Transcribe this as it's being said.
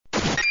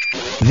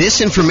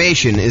This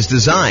information is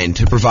designed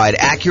to provide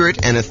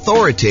accurate and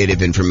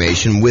authoritative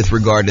information with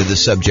regard to the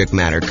subject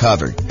matter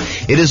covered.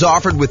 It is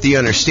offered with the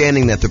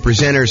understanding that the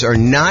presenters are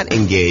not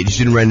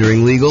engaged in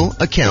rendering legal,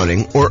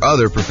 accounting, or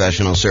other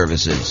professional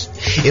services.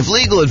 If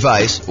legal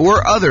advice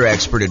or other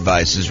expert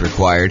advice is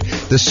required,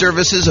 the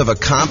services of a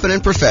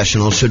competent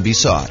professional should be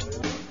sought.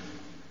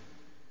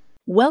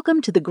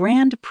 Welcome to the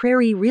Grand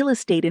Prairie Real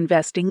Estate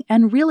Investing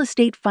and Real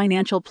Estate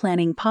Financial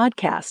Planning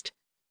podcast.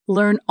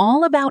 Learn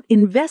all about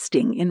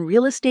investing in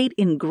real estate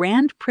in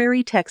Grand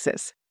Prairie,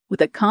 Texas, with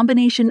a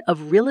combination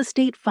of real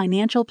estate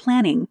financial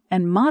planning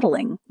and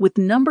modeling with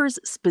numbers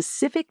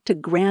specific to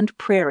Grand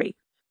Prairie,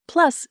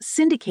 plus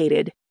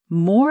syndicated,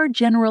 more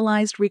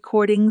generalized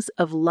recordings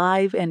of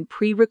live and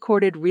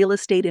pre-recorded real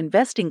estate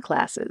investing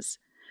classes.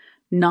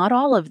 Not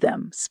all of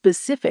them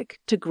specific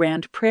to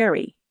Grand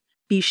Prairie.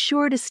 Be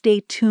sure to stay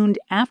tuned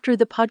after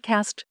the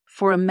podcast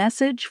for a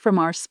message from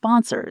our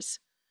sponsors.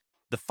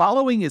 The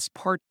following is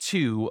part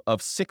 2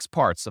 of 6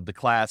 parts of the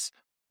class,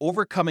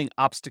 Overcoming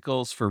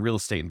Obstacles for Real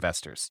Estate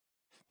Investors.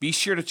 Be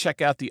sure to check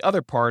out the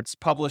other parts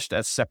published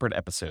as separate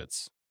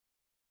episodes.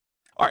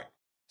 All right,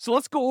 so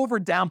let's go over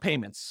down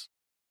payments.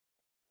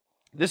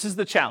 This is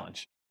the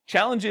challenge.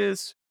 Challenge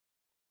is,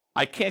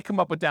 I can't come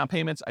up with down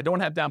payments. I don't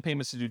have down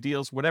payments to do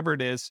deals, whatever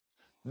it is.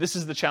 This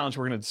is the challenge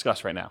we're going to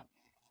discuss right now.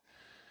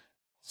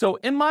 So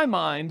in my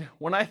mind,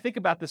 when I think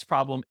about this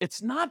problem,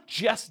 it's not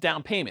just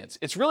down payments.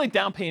 It's really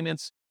down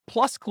payments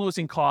plus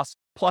closing costs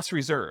plus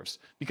reserves.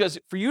 Because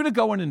for you to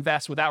go and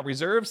invest without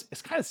reserves,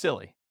 it's kind of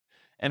silly.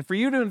 And for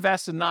you to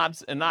invest and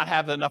not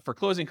have enough for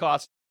closing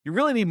costs, you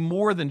really need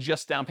more than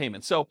just down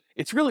payments. So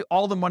it's really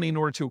all the money in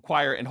order to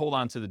acquire and hold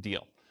on to the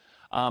deal.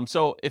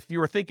 So if you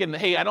were thinking,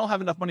 hey, I don't have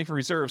enough money for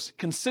reserves,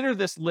 consider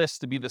this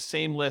list to be the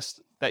same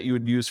list that you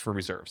would use for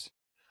reserves.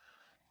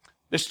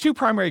 There's 2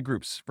 primary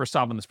groups for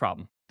solving this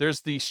problem.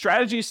 There's the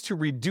strategies to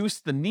reduce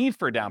the need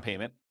for a down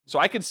payment. So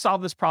I could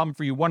solve this problem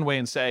for you one way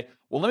and say,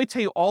 well, let me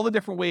tell you all the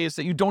different ways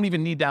that you don't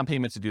even need down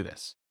payment to do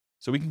this.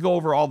 So we can go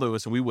over all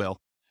those, and we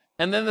will.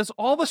 And then there's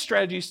all the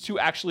strategies to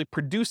actually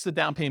produce the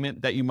down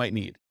payment that you might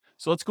need.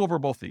 So let's go over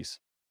both these.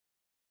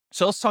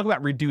 So let's talk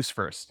about reduce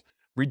first.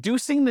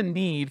 Reducing the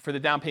need for the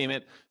down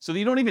payment so that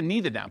you don't even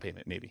need the down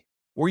payment maybe,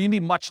 or you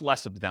need much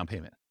less of the down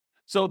payment.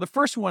 So the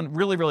first one,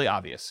 really, really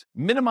obvious.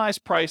 Minimize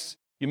price.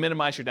 You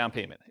minimize your down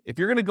payment. If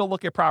you're going to go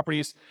look at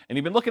properties and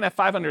you've been looking at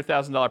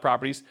 $500,000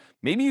 properties,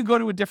 maybe you go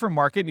to a different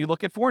market and you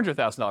look at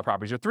 $400,000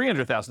 properties or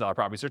 $300,000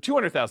 properties or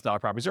 $200,000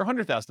 properties or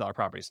 $100,000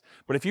 properties.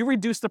 But if you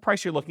reduce the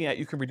price you're looking at,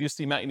 you can reduce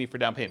the amount you need for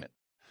down payment.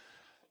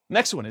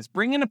 Next one is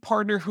bring in a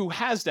partner who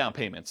has down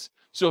payments.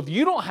 So if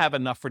you don't have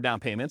enough for down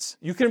payments,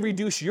 you can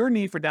reduce your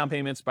need for down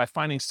payments by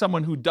finding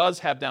someone who does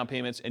have down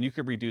payments, and you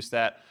can reduce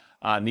that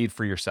need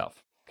for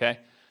yourself, okay?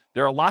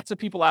 There are lots of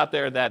people out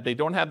there that they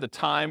don't have the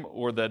time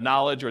or the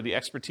knowledge or the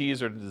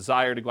expertise or the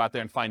desire to go out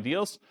there and find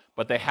deals,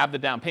 but they have the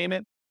down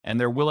payment and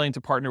they're willing to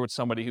partner with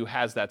somebody who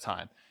has that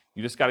time.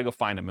 You just got to go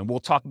find them. And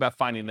we'll talk about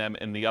finding them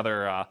in the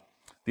other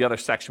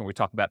section where we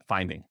talk about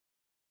finding.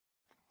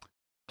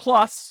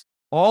 Plus,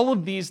 all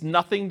of these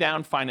nothing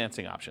down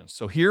financing options.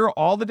 So here are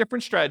all the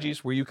different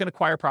strategies where you can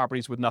acquire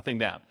properties with nothing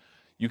down.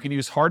 You can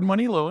use hard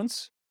money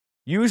loans.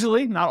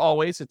 Usually, not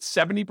always, it's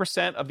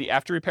 70% of the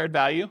after repaired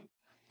value.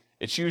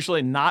 It's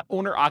usually not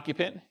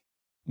owner-occupant.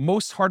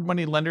 Most hard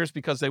money lenders,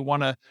 because they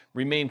want to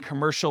remain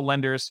commercial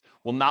lenders,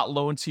 will not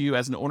loan to you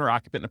as an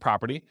owner-occupant in the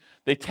property.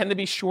 They tend to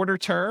be shorter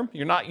term.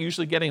 You're not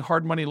usually getting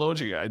hard money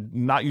loans, or you're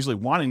not usually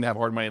wanting to have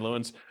hard money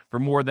loans for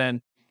more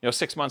than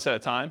 6 months at a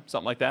time,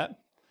 something like that.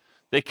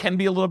 They can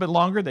be a little bit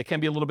longer. They can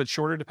be a little bit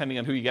shorter, depending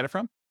on who you get it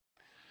from.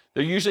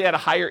 They're usually at a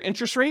higher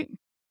interest rate,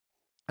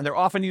 and they're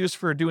often used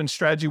for doing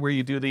strategy where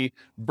you do the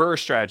BRRRR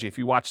strategy. If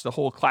you watch the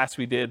whole class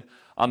we did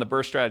on the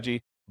BRRRR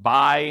strategy,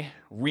 buy,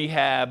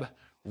 rehab,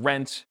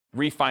 rent,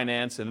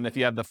 refinance, and then if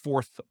you have the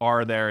 4th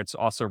R there, it's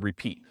also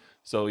repeat.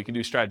 So you can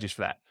do strategies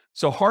for that.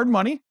 So hard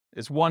money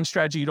is one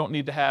strategy you don't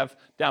need to have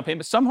down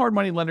payment. Some hard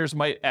money lenders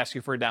might ask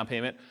you for a down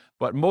payment,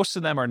 but most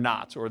of them are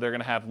not, or they're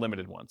going to have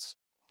limited ones.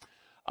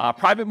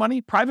 Private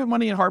money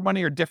and hard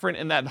money are different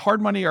in that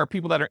hard money are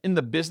people that are in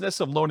the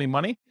business of loaning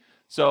money.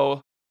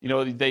 So,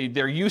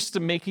 they're used to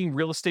making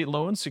real estate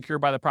loans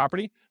secured by the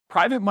property.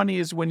 Private money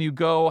is when you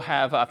go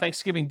have a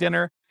Thanksgiving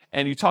dinner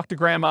and you talk to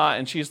grandma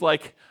and she's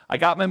like, I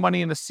got my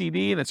money in a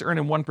CD and it's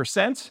earning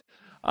 1%.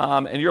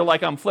 And you're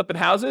like, I'm flipping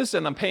houses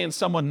and I'm paying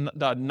someone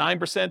 9%,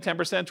 10%,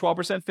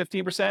 12%,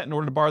 15% in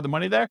order to borrow the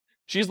money there.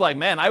 She's like,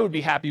 man, I would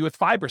be happy with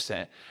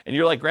 5%. And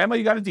you're like, grandma,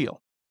 you got a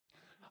deal.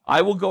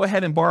 I will go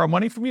ahead and borrow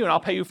money from you and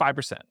I'll pay you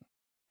 5%.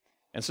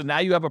 And so now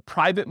you have a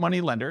private money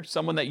lender,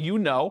 someone that you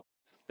know.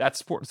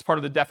 That's part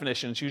of the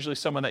definition. It's usually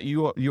someone that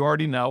you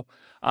already know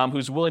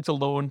who's willing to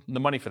loan the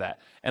money for that.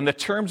 And the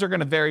terms are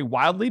going to vary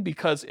wildly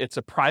because it's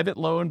a private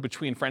loan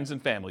between friends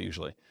and family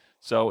usually.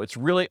 So it's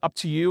really up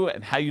to you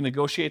and how you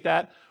negotiate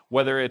that,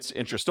 whether it's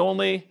interest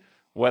only,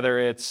 whether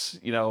it's,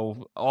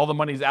 all the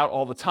money's out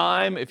all the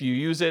time. If you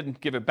use it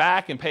and give it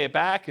back and pay it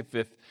back, if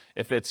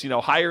it's,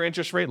 higher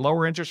interest rate,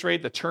 lower interest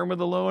rate, the term of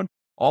the loan,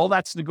 All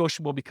that's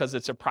negotiable because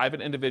it's a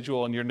private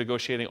individual and you're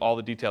negotiating all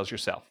the details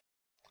yourself.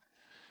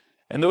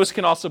 And those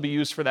can also be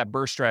used for that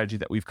BRRRR strategy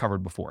that we've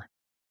covered before.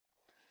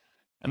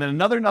 And then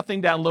another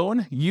nothing down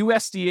loan,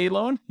 USDA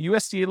loan.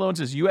 USDA loans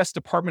is U.S.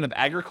 Department of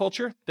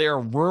Agriculture. They are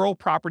rural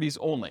properties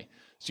only.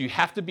 So you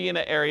have to be in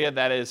an area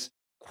that is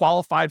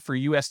qualified for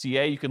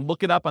USDA. You can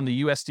look it up on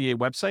the USDA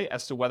website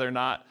as to whether or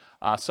not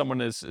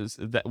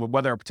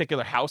whether a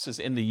particular house is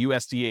in the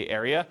USDA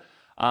area.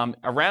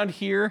 Around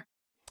here,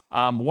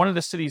 one of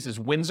the cities is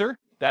Windsor.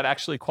 That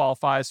actually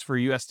qualifies for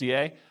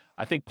USDA.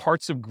 I think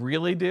parts of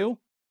Greeley do.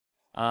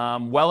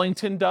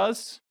 Wellington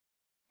does.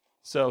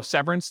 So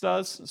Severance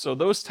does. So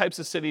those types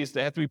of cities,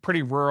 they have to be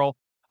pretty rural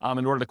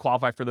in order to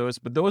qualify for those.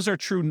 But those are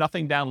true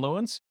nothing down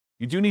loans.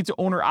 You do need to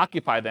own or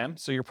occupy them.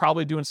 So you're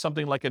probably doing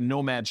something like a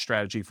nomad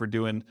strategy for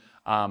doing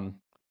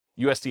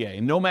USDA.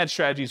 A nomad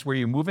strategy is where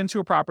you move into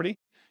a property,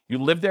 you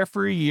live there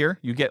for a year,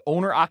 you get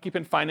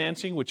owner-occupant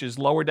financing, which is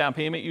lower down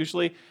payment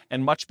usually,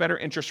 and much better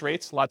interest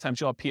rates. A lot of times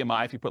you'll have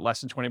PMI if you put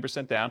less than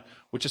 20% down,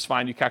 which is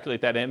fine. You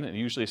calculate that in, and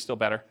usually it's still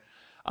better.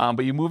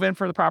 But you move in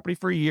for the property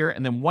for a year,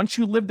 and then once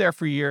you live there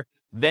for a year,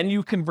 then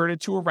you convert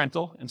it to a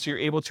rental, and so you're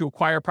able to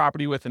acquire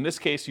property with, in this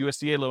case,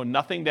 USDA loan,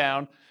 nothing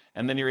down,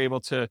 and then you're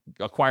able to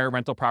acquire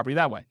rental property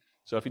that way.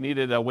 So if you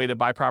needed a way to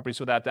buy properties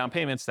without down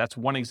payments, that's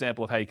one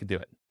example of how you could do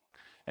it.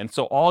 And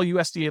so all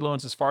USDA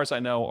loans, as far as I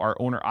know, are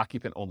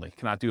owner-occupant only.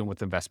 Cannot do them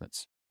with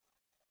investments.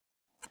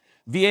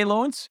 VA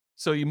loans,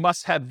 so you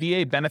must have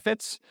VA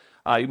benefits.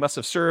 You must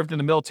have served in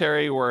the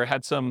military or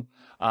had some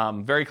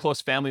very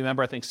close family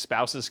member. I think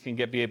spouses can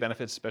get VA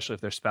benefits, especially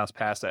if their spouse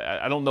passed.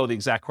 I don't know the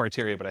exact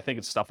criteria, but I think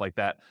it's stuff like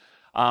that.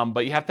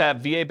 But you have to have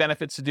VA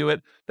benefits to do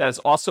it. That is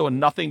also a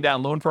nothing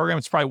down loan program.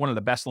 It's probably one of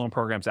the best loan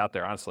programs out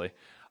there, honestly.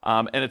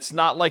 And it's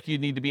not like you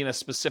need to be in a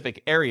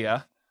specific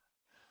area.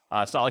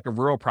 It's not like a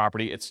rural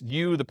property. It's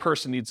you, the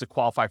person, needs to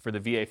qualify for the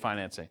VA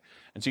financing.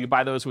 And so you can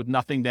buy those with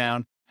nothing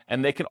down.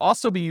 And they can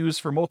also be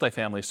used for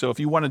multifamily. So if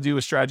you want to do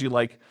a strategy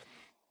like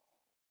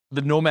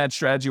the nomad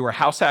strategy or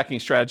house hacking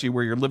strategy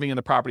where you're living in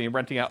the property and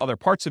renting out other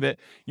parts of it,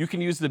 you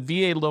can use the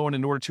VA loan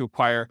in order to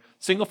acquire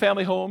single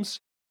family homes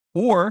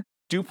or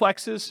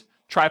duplexes,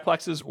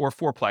 triplexes, or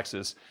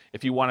fourplexes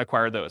if you want to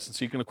acquire those. And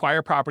so you can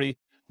acquire property,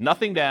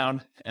 nothing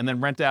down, and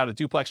then rent out a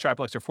duplex,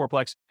 triplex, or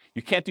fourplex.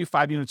 You can't do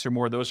 5 units or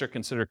more. Those are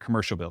considered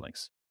commercial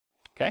buildings.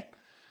 Okay?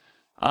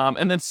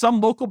 And then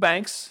some local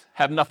banks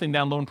have nothing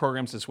down loan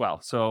programs as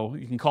well. So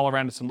you can call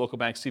around to some local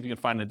banks, see if you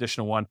can find an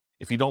additional one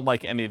if you don't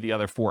like any of the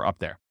other 4 up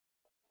there.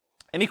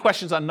 Any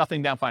questions on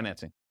nothing down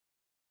financing?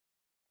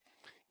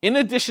 In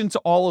addition to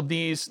all of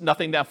these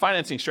nothing down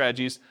financing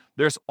strategies,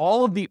 there's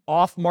all of the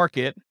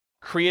off-market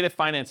creative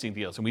financing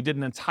deals. And we did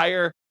an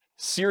entire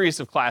series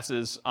of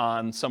classes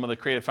on some of the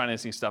creative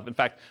financing stuff. In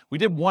fact, we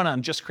did one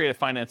on just creative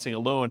financing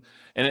alone,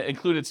 and it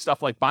included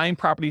stuff like buying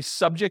properties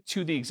subject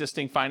to the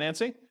existing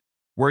financing,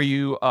 where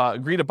you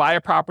agree to buy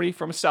a property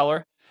from a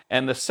seller,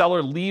 and the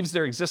seller leaves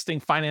their existing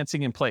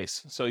financing in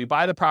place. So you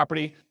buy the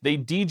property, they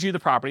deed you the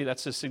property,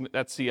 that's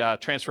the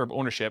transfer of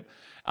ownership.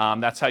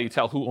 That's how you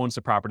tell who owns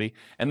the property.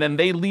 And then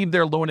they leave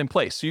their loan in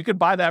place. So you could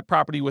buy that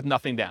property with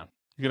nothing down.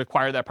 You could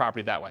acquire that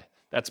property that way.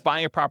 That's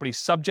buying a property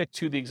subject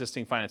to the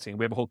existing financing.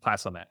 We have a whole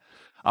class on that.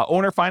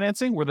 Owner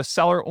financing, where the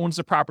seller owns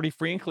the property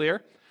free and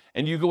clear,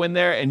 and you go in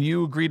there and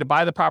you agree to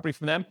buy the property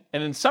from them.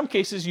 And in some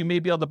cases, you may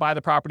be able to buy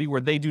the property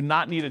where they do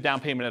not need a down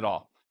payment at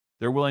all.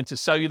 They're willing to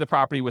sell you the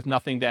property with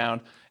nothing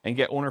down and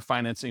get owner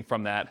financing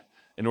from that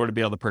in order to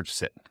be able to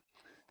purchase it.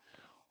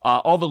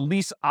 All the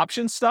lease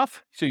option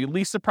stuff, so you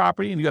lease the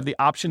property and you have the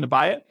option to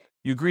buy it.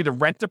 You agree to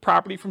rent the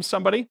property from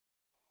somebody,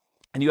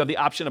 and you have the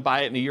option to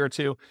buy it in a year or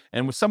two.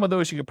 And with some of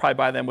those, you could probably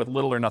buy them with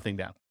little or nothing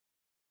down.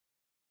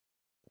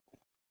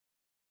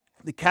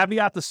 The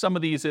caveat to some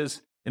of these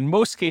is, in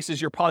most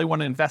cases, you'll probably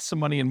want to invest some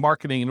money in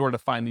marketing in order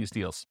to find these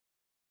deals.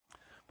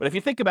 But if you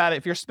think about it,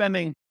 if you're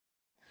spending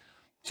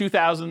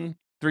 $2,000,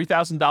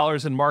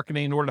 $3,000 in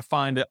marketing in order to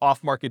find an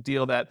off-market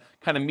deal that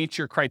kind of meets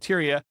your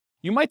criteria,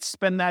 you might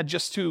spend that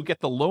just to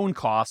get the loan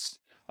costs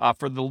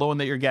for the loan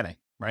that you're getting,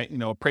 right? You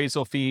know,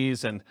 appraisal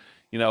fees and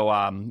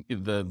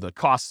the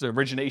cost of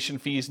origination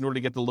fees in order to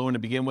get the loan to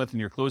begin with and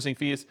your closing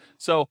fees.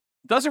 So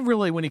it doesn't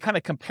really, when you kind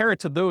of compare it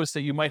to those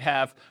that you might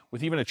have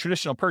with even a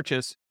traditional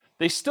purchase,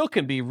 they still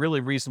can be really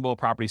reasonable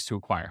properties to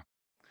acquire.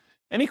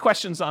 Any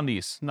questions on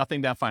these?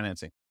 Nothing down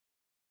financing.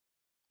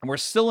 And we're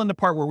still in the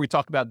part where we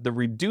talk about the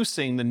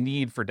reducing the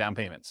need for down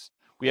payments.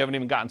 We haven't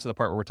even gotten to the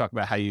part where we're talking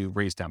about how you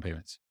raise down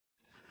payments.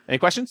 Any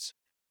questions?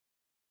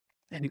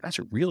 Man, you guys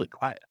are really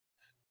quiet.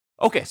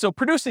 Okay, so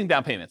producing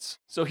down payments.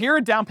 So here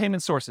are down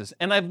payment sources,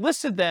 and I've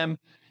listed them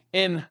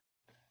in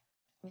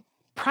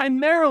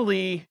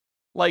primarily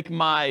like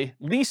my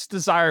least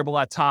desirable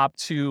at top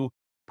to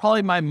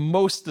probably my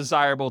most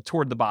desirable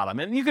toward the bottom.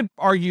 And you could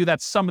argue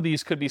that some of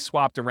these could be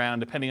swapped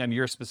around depending on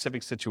your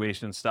specific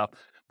situation and stuff.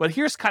 But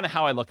here's kind of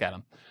how I look at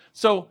them.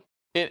 So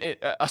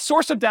a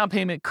source of down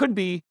payment could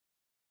be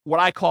what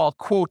I call,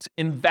 quote,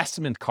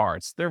 investment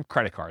cards. They're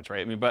credit cards,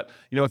 right? I mean, but,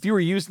 if you were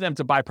using them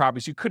to buy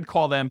properties, you could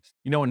call them,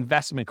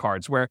 investment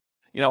cards where,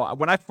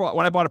 when I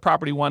bought a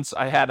property once,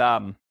 I had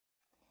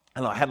I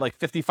don't know, I had like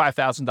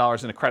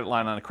 $55,000 in a credit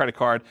line on a credit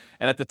card.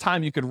 And at the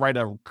time you could write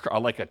a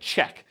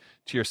check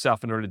to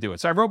yourself in order to do it.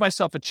 So I wrote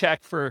myself a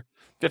check for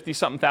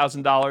 $50-something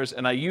thousand,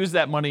 and I used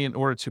that money in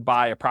order to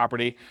buy a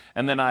property.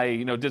 And then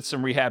I, did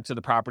some rehab to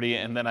the property.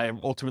 And then I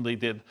ultimately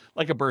did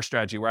like a burst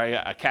strategy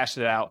where I cashed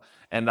it out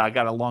and I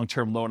got a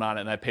long-term loan on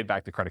it and I paid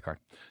back the credit card.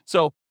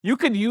 So you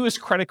could use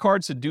credit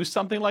cards to do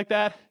something like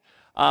that.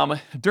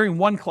 During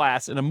one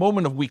class, in a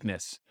moment of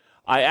weakness,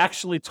 I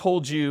actually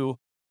told you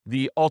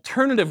the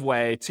alternative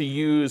way to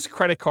use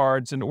credit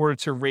cards in order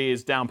to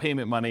raise down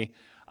payment money,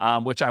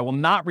 which I will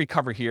not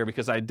recover here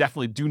because I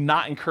definitely do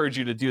not encourage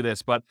you to do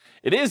this, but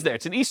it is there.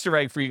 It's an Easter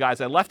egg for you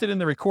guys. I left it in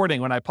the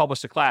recording when I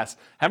published the class.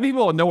 How many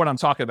people know what I'm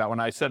talking about when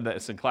I said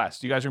this in class?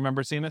 Do you guys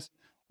remember seeing this?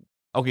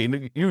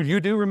 Okay, you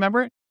do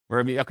remember it? Or,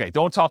 okay,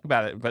 don't talk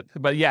about it.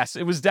 But yes,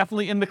 it was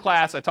definitely in the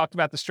class. I talked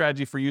about the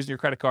strategy for using your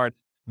credit card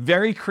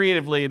very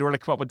creatively in order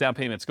to come up with down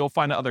payments. Go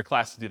find another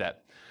class to do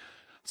that.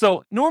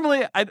 So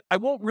normally, I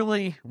won't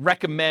really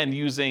recommend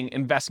using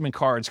investment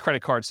cards,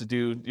 credit cards to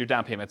do your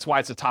down payment. That's why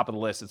it's the top of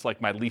the list. It's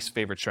like my least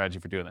favorite strategy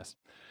for doing this.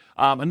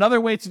 Another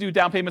way to do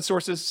down payment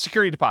sources,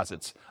 security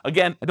deposits.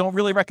 Again, I don't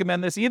really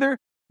recommend this either,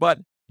 but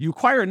you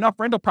acquire enough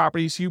rental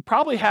properties, you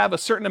probably have a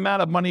certain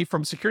amount of money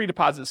from security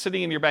deposits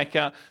sitting in your bank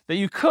account that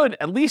you could,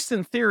 at least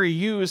in theory,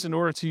 use in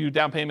order to do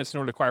down payments in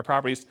order to acquire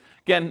properties.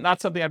 Again, not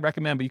something I'd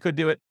recommend, but you could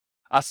do it.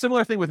 A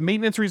similar thing with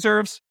maintenance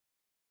reserves.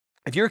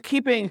 If you're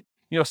keeping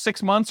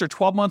 6 months or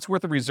 12 months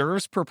worth of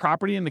reserves per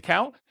property in the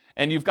account,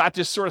 and you've got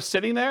just sort of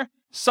sitting there,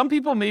 some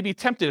people may be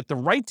tempted if the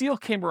right deal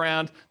came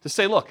around to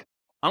say, look,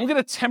 I'm going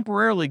to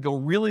temporarily go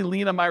really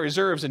lean on my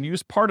reserves and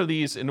use part of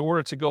these in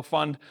order to go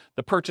fund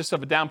the purchase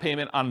of a down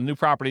payment on a new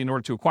property in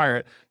order to acquire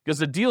it because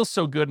the deal's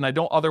so good and I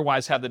don't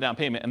otherwise have the down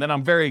payment. And then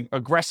I'm very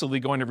aggressively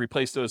going to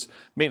replace those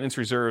maintenance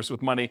reserves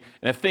with money.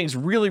 And if things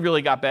really,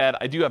 really got bad,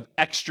 I do have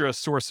extra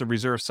source of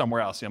reserves somewhere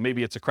else.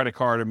 Maybe it's a credit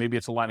card or maybe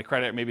it's a line of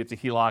credit, or maybe it's a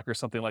HELOC or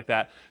something like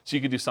that. So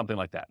you could do something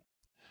like that.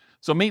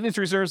 So maintenance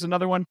reserves,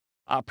 another one.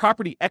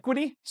 Property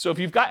equity. So if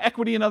you've got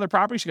equity in other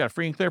properties, you got a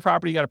free and clear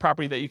property, you got a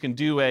property that you can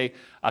do a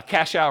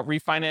cash out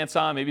refinance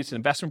on. Maybe it's an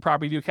investment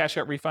property, you do a cash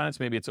out refinance.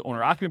 Maybe it's an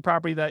owner occupant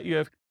property that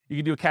you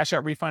can do a cash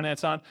out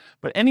refinance on.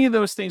 But any of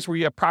those things where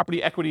you have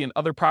property equity in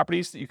other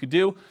properties that you could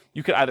do,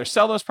 you could either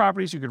sell those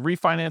properties, you could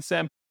refinance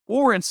them,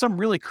 or in some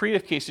really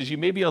creative cases, you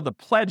may be able to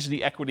pledge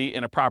the equity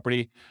in a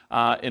property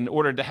in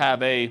order to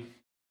have a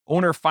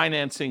owner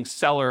financing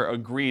seller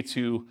agree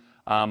to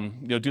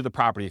do the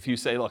property. If you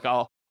say, look,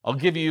 I'll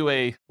give you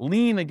a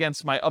lien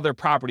against my other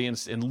property in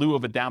lieu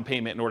of a down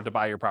payment in order to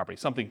buy your property,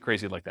 something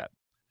crazy like that.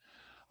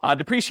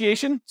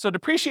 Depreciation. So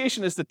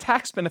depreciation is the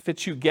tax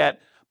benefits you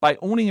get by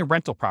owning a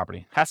rental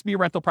property. It has to be a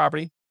rental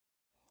property.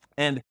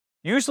 And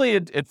usually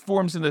it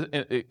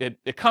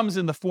comes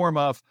in the form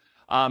of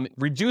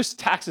reduced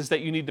taxes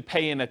that you need to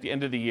pay in at the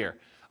end of the year.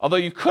 Although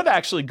you could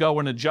actually go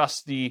and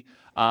adjust the,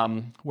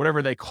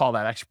 whatever they call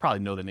that. I actually probably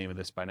know the name of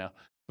this by now.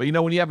 But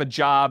when you have a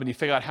job and you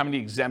figure out how many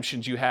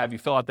exemptions you have, you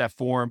fill out that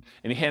form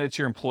and you hand it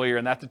to your employer,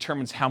 and that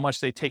determines how much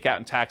they take out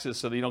in taxes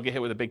so that you don't get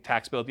hit with a big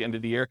tax bill at the end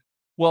of the year.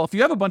 Well, if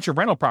you have a bunch of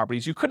rental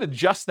properties, you could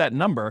adjust that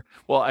number.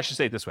 Well, I should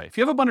say it this way. If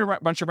you have a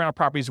bunch of rental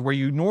properties where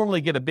you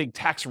normally get a big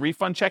tax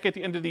refund check at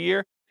the end of the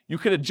year, you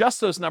could adjust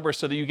those numbers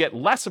so that you get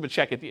less of a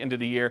check at the end of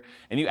the year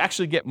and you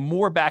actually get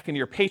more back in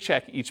your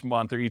paycheck each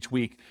month or each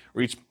week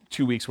or each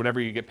 2 weeks,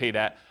 whatever you get paid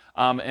at.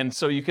 And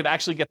so you could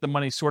actually get the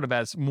money sort of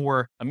as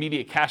more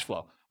immediate cash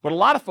flow. But a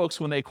lot of folks,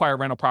 when they acquire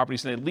rental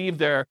properties and they leave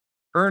their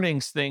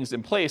earnings things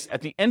in place,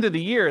 at the end of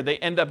the year, they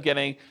end up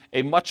getting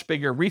a much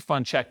bigger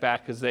refund check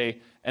back because they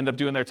end up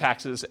doing their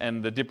taxes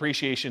and the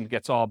depreciation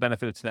gets all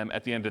benefited to them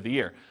at the end of the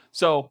year.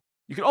 So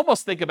you can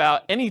almost think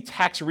about any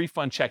tax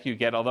refund check you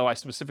get, although I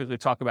specifically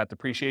talk about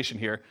depreciation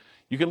here,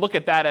 you can look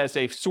at that as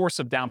a source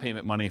of down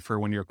payment money for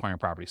when you're acquiring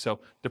property. So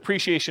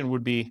depreciation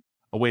would be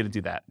a way to do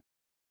that.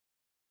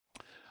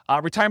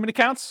 Retirement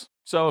accounts.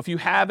 So if you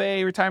have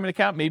a retirement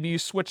account, maybe you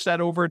switch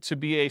that over to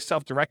be a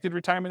self-directed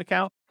retirement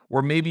account,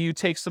 or maybe you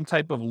take some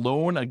type of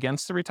loan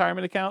against the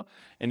retirement account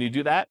and you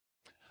do that.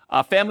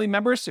 Family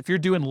members, if you're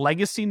doing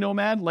legacy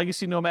nomad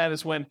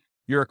is when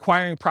you're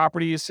acquiring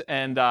properties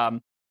and,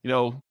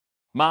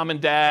 mom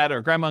and dad or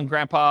grandma and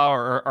grandpa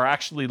are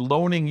actually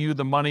loaning you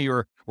the money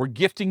or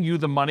gifting you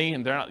the money,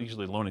 and they're not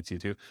usually loaning to you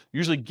too,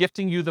 usually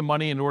gifting you the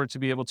money in order to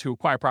be able to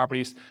acquire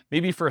properties.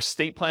 Maybe for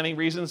estate planning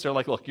reasons, they're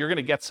like, look, you're going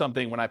to get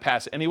something when I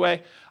pass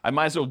anyway. I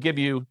might as well give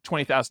you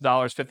 $20,000,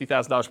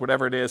 $50,000,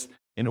 whatever it is,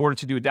 in order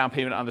to do a down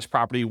payment on this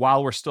property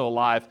while we're still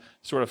alive,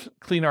 sort of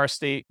clean our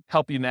estate,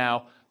 help you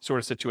now sort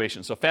of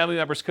situation. So family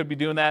members could be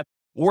doing that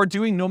or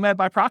doing nomad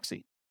by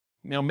proxy.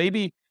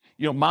 Maybe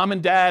mom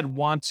and dad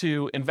want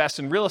to invest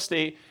in real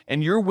estate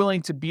and you're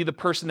willing to be the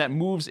person that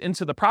moves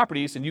into the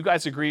properties and you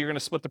guys agree you're going to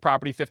split the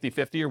property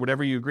 50-50 or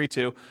whatever you agree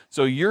to.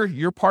 So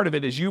your part of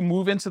it is you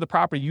move into the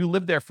property, you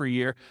live there for a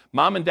year,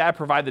 mom and dad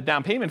provide the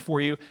down payment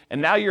for you,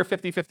 and now you're a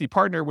 50-50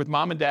 partner with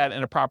mom and dad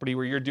in a property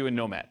where you're doing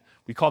nomad.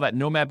 We call that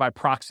nomad by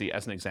proxy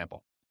as an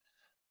example.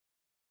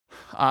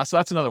 So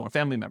that's another one,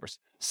 family members.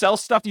 Sell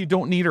stuff you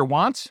don't need or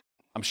want.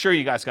 I'm sure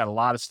you guys got a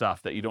lot of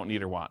stuff that you don't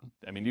need or want.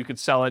 I mean, you could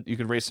sell it. You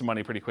could raise some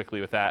money pretty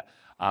quickly with that.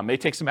 May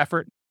take some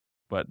effort,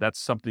 but that's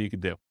something you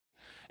could do.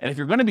 And if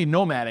you're going to be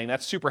nomading,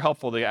 that's super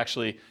helpful to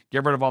actually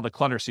get rid of all the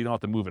clutter so you don't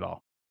have to move it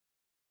all.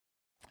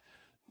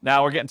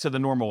 Now we're getting to the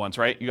normal ones,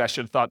 right? You guys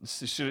should have thought,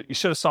 you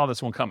should have saw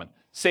this one coming.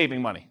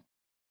 Saving money,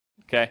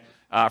 okay?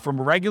 From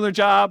a regular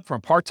job, from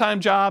a part-time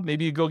job,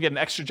 maybe you go get an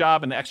extra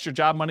job, and the extra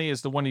job money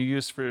is the one you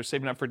use for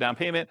saving up for down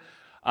payment.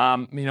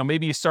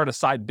 Maybe you start a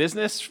side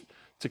business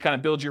to kind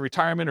of build your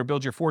retirement or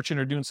build your fortune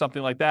or doing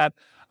something like that.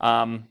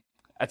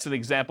 That's an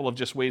example of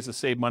just ways to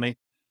save money.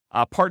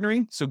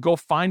 Partnering, so go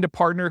find a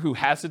partner who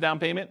has the down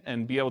payment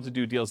and be able to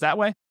do deals that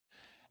way.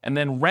 And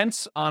then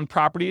rents on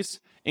properties,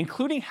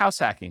 including house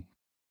hacking.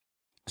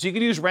 So you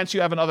can use rents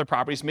you have in other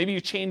properties. Maybe you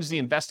change the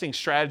investing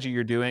strategy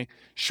you're doing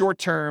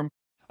short-term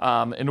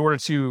in order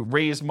to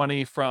raise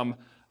money from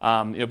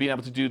being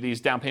able to do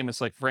these down payments.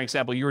 Like, for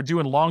example, you were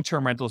doing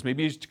long-term rentals.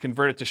 Maybe you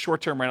convert it to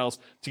short-term rentals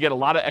to get a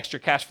lot of extra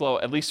cash flow,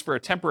 at least for a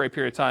temporary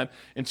period of time,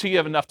 until you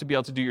have enough to be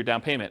able to do your down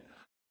payment.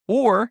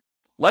 Or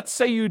let's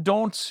say you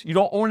don't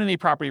own any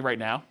property right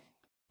now,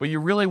 but you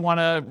really want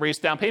to raise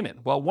down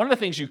payment. Well, one of the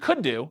things you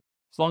could do,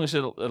 as long as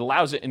it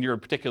allows it in your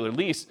particular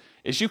lease,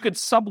 is you could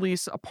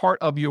sublease a part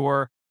of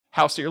your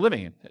house that you're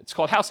living in. It's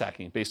called house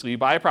hacking. Basically, you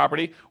buy a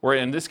property, or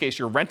in this case,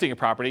 you're renting a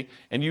property,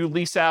 and you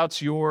lease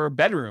out your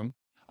bedroom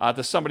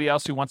to somebody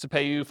else who wants to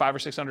pay you $500 or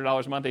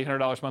 $600 a month,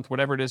 $800 a month,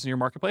 whatever it is in your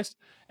marketplace,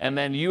 and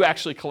then you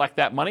actually collect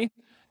that money.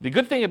 The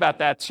good thing about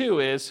that too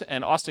is,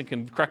 and Austin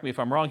can correct me if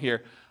I'm wrong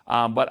here,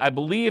 but I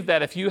believe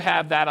that if you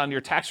have that on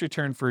your tax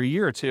return for a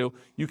year or two,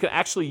 you can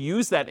actually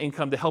use that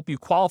income to help you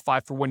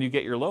qualify for when you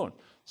get your loan.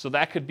 So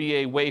that could be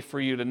a way for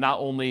you to not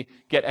only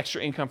get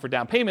extra income for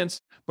down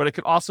payments, but it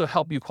could also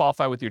help you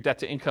qualify with your debt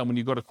to income when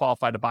you go to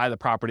qualify to buy the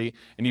property,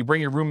 and you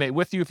bring your roommate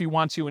with you if you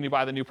want to when you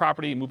buy the new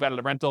property, you move out of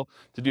the rental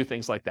to do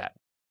things like that.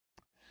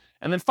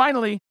 And then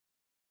finally,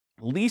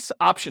 lease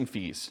option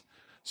fees.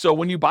 So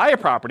when you buy a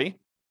property,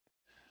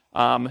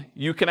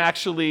 you can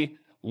actually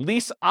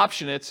lease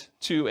option it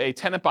to a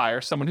tenant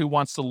buyer, someone who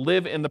wants to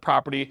live in the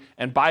property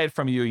and buy it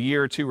from you a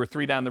year or 2 or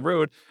 3 down the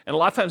road. And a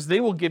lot of times they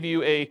will give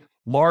you a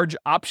large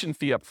option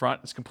fee up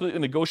front. It's completely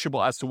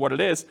negotiable as to what it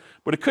is,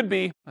 but it could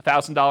be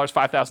 $1,000,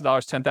 $5,000,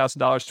 $10,000,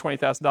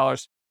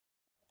 $20,000.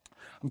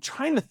 I'm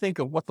trying to think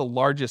of what the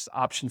largest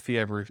option fee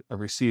I ever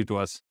received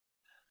was.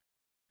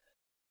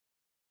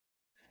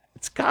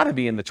 It's got to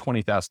be in the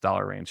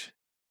 $20,000 range.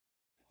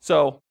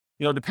 So,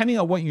 depending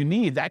on what you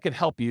need, that could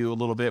help you a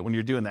little bit when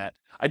you're doing that.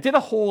 I did a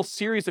whole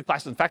series of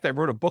classes. In fact, I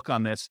wrote a book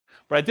on this,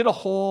 but I did a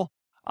whole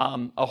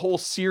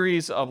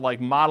series of like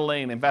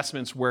modeling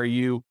investments where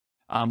you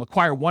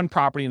acquire one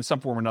property in some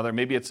form or another.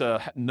 Maybe it's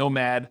a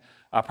nomad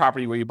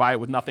property where you buy it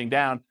with nothing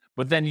down,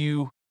 but then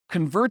you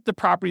convert the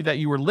property that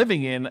you were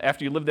living in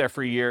after you lived there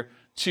for a year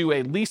to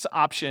a lease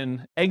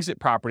option exit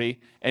property,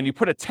 and you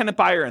put a tenant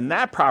buyer in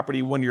that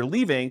property when you're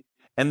leaving,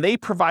 and they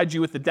provide you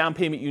with the down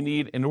payment you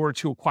need in order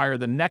to acquire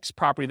the next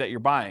property that you're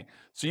buying.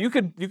 So you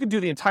could do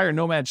the entire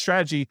nomad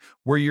strategy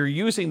where you're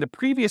using the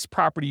previous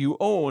property you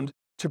owned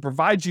to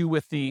provide you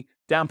with the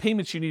down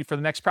payments you need for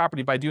the next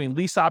property by doing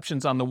lease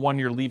options on the one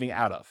you're leaving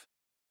out of.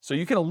 So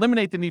you can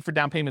eliminate the need for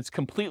down payments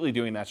completely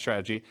doing that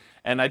strategy.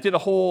 And I did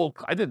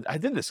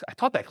this, I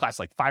taught that class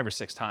like 5 or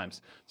 6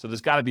 times. So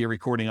there's got to be a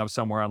recording of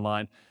somewhere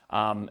online.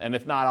 And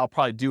if not, I'll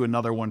probably do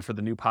another one for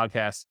the new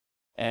podcast.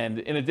 And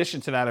in addition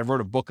to that, I wrote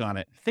a book on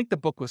it. I think the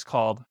book was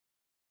called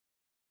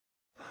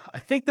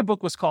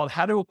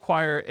How to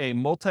Acquire a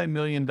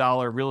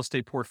Multi-Million-Dollar Real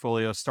Estate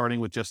Portfolio Starting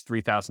with Just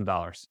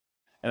 $3,000.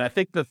 And I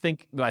think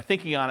my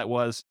thinking on it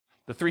was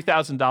the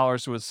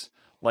 $3,000 was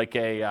like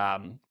a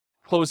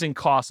closing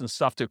costs and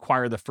stuff to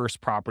acquire the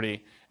first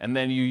property. And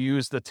then you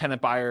use the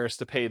tenant buyers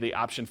to pay the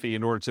option fee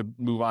in order to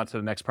move on to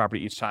the next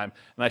property each time.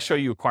 And I show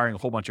you acquiring a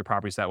whole bunch of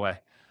properties that way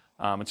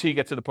until you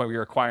get to the point where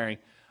you're acquiring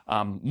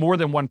more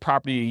than one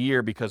property a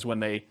year, because when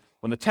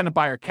the tenant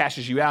buyer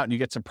cashes you out and you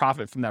get some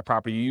profit from that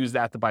property, you use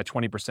that to buy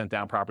 20%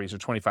 down properties or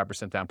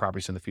 25% down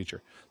properties in the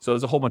future. So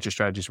there's a whole bunch of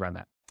strategies around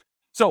that.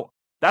 So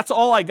that's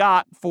all I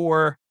got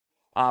for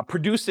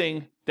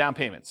producing down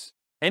payments.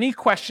 Any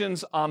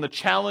questions on the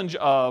challenge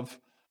of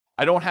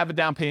I don't have a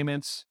down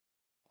payments,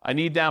 I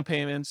need down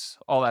payments,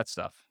 all that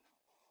stuff?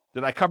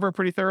 Did I cover it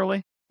pretty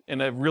thoroughly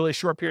in a really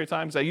short period of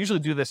time? Because I usually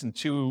do this in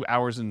 2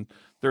 hours and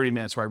 30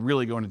 minutes where I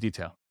really go into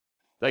detail.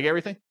 Did I get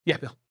everything? Yeah,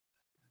 Bill.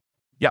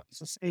 Yep.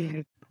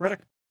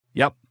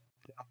 Yep.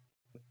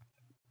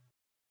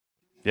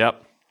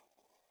 Yep.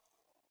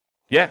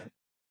 Yeah.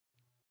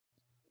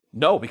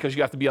 No, because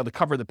you have to be able to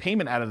cover the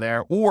payment out of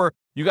there, or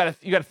you got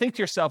to think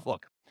to yourself,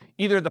 look,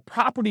 either the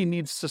property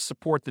needs to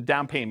support the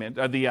down payment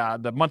or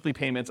the monthly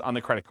payments on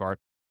the credit card,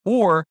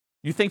 or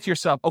you think to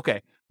yourself,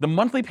 okay, the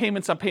monthly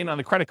payments I'm paying on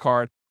the credit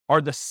card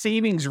are the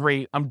savings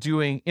rate I'm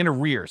doing in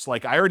arrears.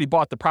 Like I already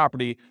bought the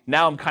property.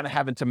 Now I'm kind of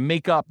having to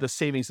make up the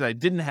savings that I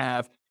didn't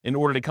have in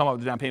order to come up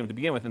with the down payment to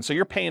begin with. And so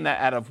you're paying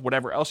that out of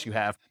whatever else you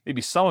have.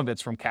 Maybe some of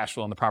it's from cash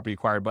flow on the property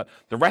acquired, but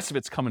the rest of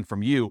it's coming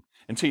from you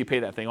until you pay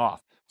that thing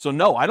off. So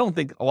no, I don't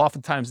think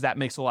oftentimes that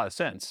makes a lot of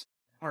sense.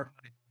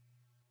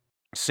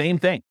 Same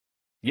thing.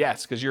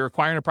 Yes, because you're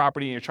acquiring a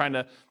property and you're trying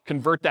to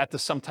convert that to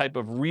some type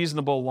of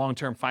reasonable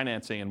long-term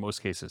financing in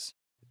most cases.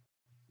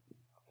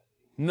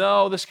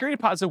 No, the security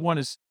deposit one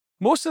is,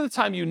 most of the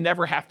time you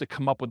never have to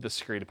come up with the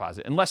security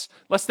deposit unless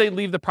they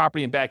leave the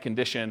property in bad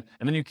condition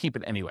and then you keep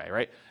it anyway,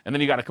 right? And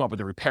then you got to come up with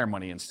the repair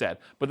money instead.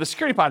 But the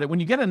security deposit, when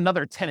you get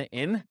another tenant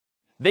in,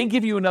 they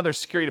give you another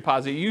security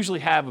deposit. You usually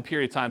have a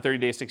period of time, 30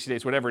 days, 60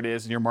 days, whatever it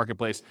is in your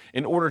marketplace,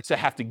 in order to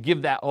have to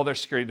give that other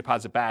security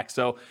deposit back.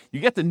 So you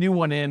get the new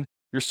one in,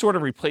 you're sort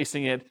of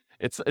replacing it.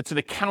 It's an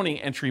accounting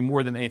entry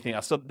more than anything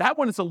else. So that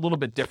one is a little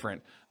bit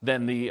different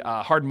than the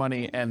hard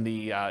money and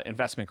the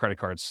investment credit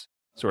cards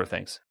sort of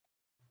things.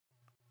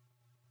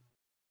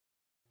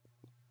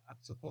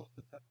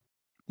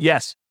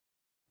 Yes.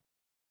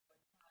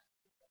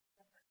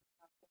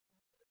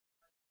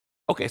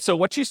 Okay, so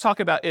what she's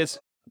talking about is,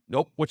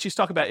 what she's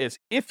talking about is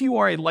if you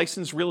are a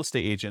licensed real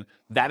estate agent,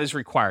 that is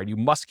required. You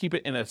must keep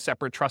it in a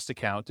separate trust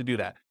account to do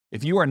that.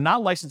 If you are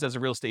not licensed as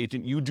a real estate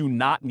agent, you do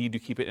not need to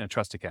keep it in a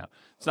trust account.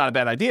 It's not a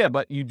bad idea,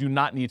 but you do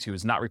not need to.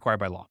 It's not required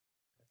by law.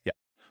 Yeah.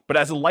 But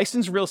as a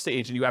licensed real estate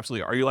agent, you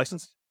absolutely are. Are you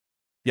licensed?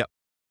 Yep.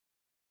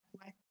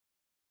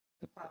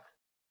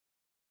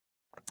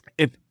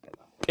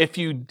 If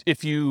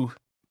you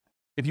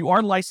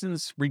are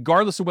licensed,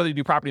 regardless of whether you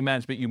do property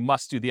management, you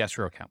must do the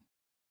escrow account.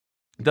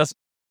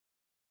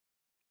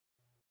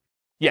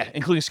 Yeah,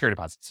 including security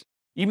deposits.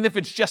 Even if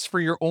it's just for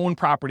your own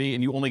property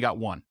and you only got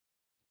one,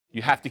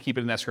 you have to keep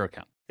it in an escrow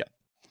account. Yeah.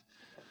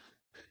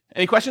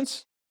 Any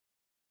questions?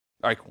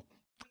 All right, cool.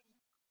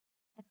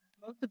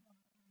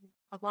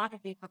 A lot of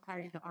these require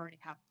you to already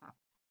have that.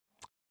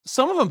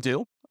 Some of them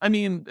do. I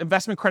mean,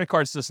 investment credit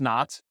cards does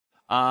not.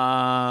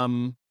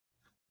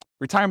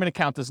 Retirement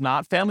account does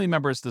not. Family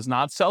members does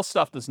not. Sell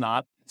stuff does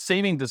not.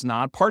 Saving does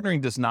not.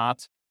 Partnering does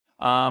not.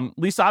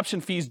 Lease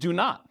option fees do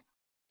not. I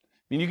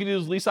mean, you can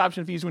use lease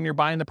option fees when you're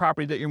buying the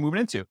property that you're moving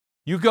into.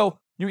 You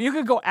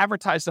could go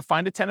advertise to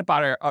find a tenant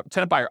buyer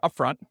up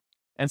front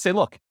and say,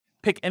 look,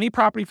 pick any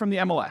property from the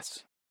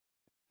MLS.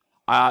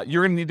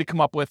 You're going to need to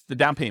come up with the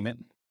down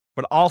payment,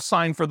 but I'll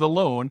sign for the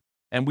loan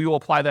and we will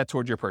apply that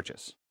towards your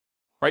purchase.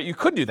 Right? You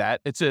could do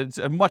that. It's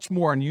a much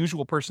more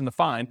unusual person to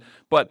find,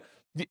 but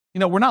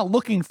we're not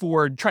looking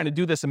for trying to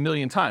do this a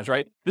million times,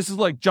 right? This is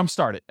like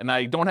jumpstart it, and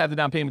I don't have the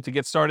down payment to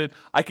get started.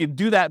 I could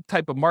do that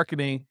type of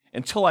marketing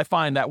until I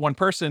find that one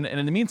person, and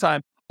in the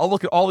meantime, I'll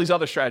look at all these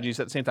other strategies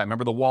at the same time.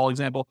 Remember the wall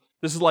example?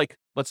 This is like,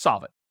 let's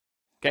solve it,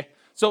 okay?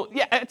 So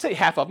yeah, I'd say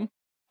half of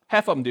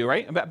them do,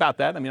 right? About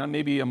that. I mean,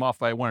 maybe I'm off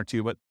by one or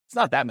two, but it's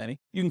not that many.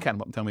 You can count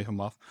them up and tell me if I'm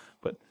off,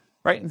 but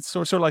right? It's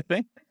sort of like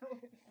thing.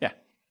 Yeah.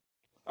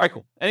 All right,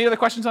 cool. Any other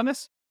questions on this?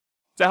 Is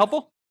that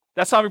helpful?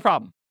 That's solve your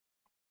problem.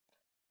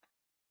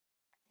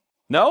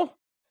 No?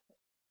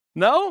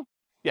 No?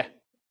 Yeah.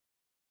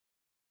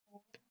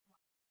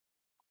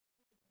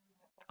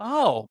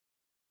 Oh.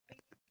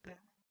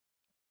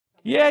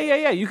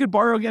 Yeah. You could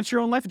borrow against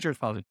your own life insurance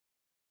policy.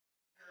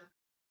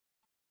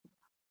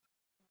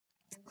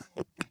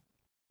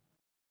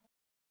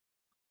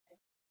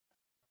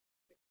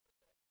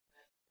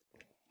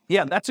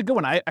 Yeah, that's a good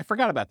one. I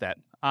forgot about that.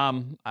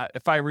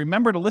 If I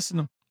remember to listen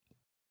to...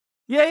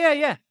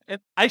 Yeah.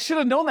 I should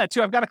have known that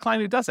too. I've got a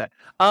client who does that.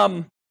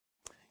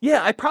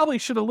 Yeah, I probably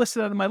should have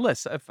listed that on my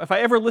list. If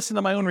I ever listen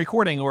to my own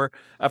recording or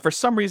for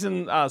some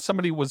reason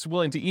somebody was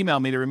willing to email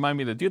me to remind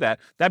me to do that,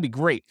 that'd be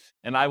great.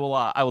 And I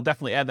will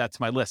definitely add that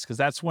to my list because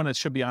that's when it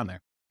should be on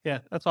there. Yeah,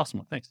 that's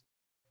awesome. Thanks.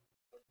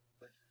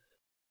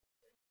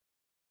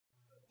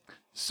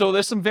 So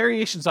there's some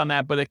variations on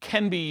that, but it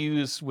can be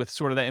used with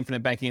sort of that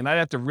infinite banking. And I'd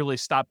have to really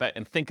stop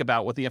and think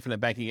about what the infinite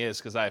banking is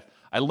because I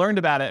learned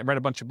about it and read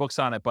a bunch of books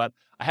on it, but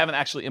I haven't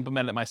actually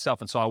implemented it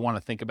myself. And so I want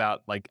to think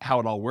about like how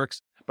it all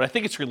works. But I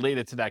think it's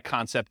related to that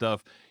concept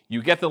of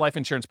you get the life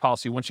insurance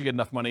policy. Once you get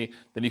enough money,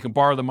 then you can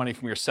borrow the money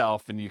from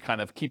yourself and you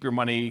kind of keep your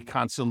money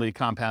constantly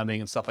compounding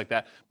and stuff like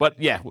that. But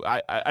yeah,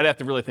 I'd have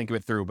to really think of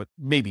it through, but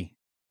maybe.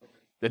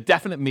 The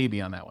definite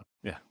maybe on that one.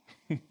 Yeah.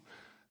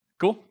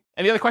 Cool.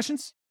 Any other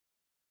questions?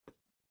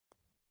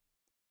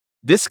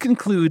 This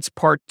concludes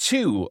part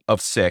 2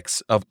 of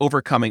 6 of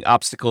Overcoming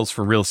Obstacles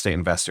for Real Estate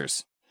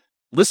Investors.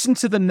 Listen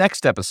to the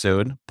next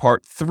episode,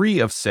 part 3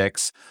 of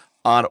 6,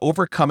 on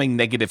overcoming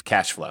negative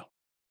cash flow.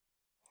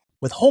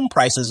 With home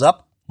prices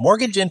up,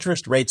 mortgage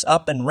interest rates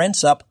up, and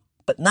rents up,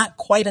 but not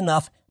quite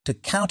enough to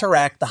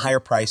counteract the higher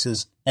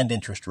prices and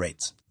interest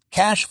rates.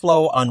 Cash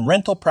flow on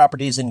rental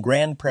properties in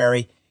Grand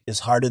Prairie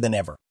is harder than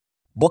ever.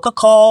 Book a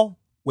call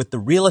with the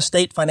Real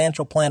Estate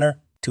Financial Planner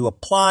to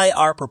apply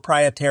our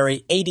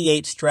proprietary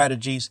 88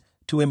 strategies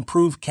to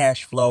improve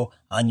cash flow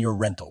on your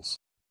rentals.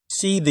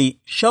 See the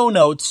show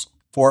notes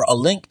for a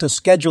link to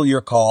schedule your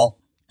call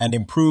and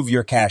improve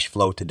your cash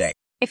flow today.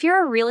 If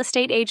you're a real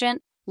estate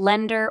agent,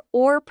 lender,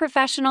 or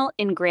professional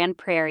in Grand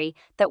Prairie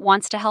that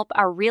wants to help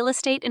our real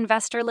estate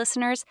investor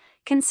listeners,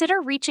 consider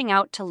reaching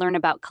out to learn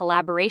about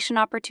collaboration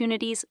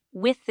opportunities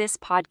with this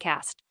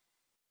podcast.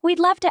 We'd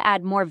love to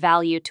add more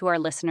value to our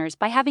listeners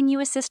by having you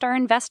assist our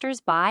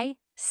investors buy,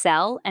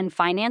 sell, and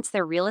finance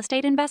their real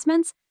estate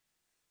investments.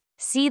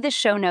 See the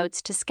show notes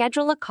to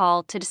schedule a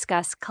call to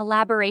discuss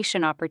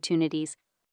collaboration opportunities